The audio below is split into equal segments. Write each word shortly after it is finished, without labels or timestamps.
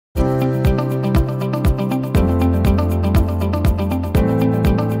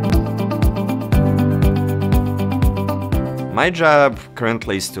My job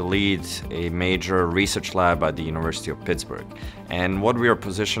currently is to lead a major research lab at the University of Pittsburgh. And what we are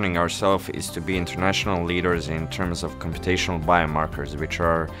positioning ourselves is to be international leaders in terms of computational biomarkers, which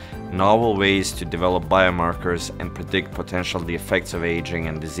are novel ways to develop biomarkers and predict potential effects of aging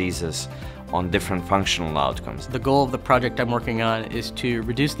and diseases on different functional outcomes. The goal of the project I'm working on is to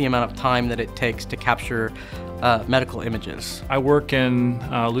reduce the amount of time that it takes to capture medical images. I work in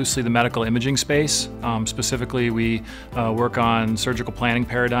loosely the medical imaging space. Specifically, we work on surgical planning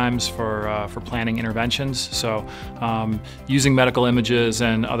paradigms for planning interventions. So using medical images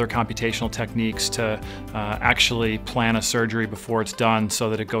and other computational techniques to actually plan a surgery before it's done so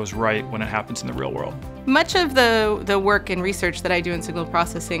that it goes right when it happens in the real world. Much of the work and research that I do in signal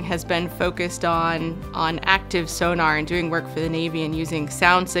processing has been focused on active sonar and doing work for the Navy and using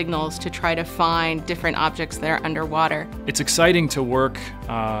sound signals to try to find different objects that are underwater. It's exciting to work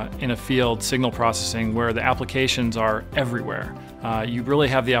in a field, signal processing, where the applications are everywhere. You really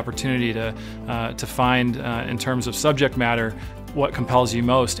have the opportunity to find, in terms of subject matter, what compels you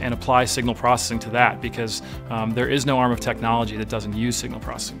most and apply signal processing to that, because there is no arm of technology that doesn't use signal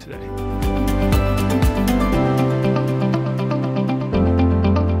processing today.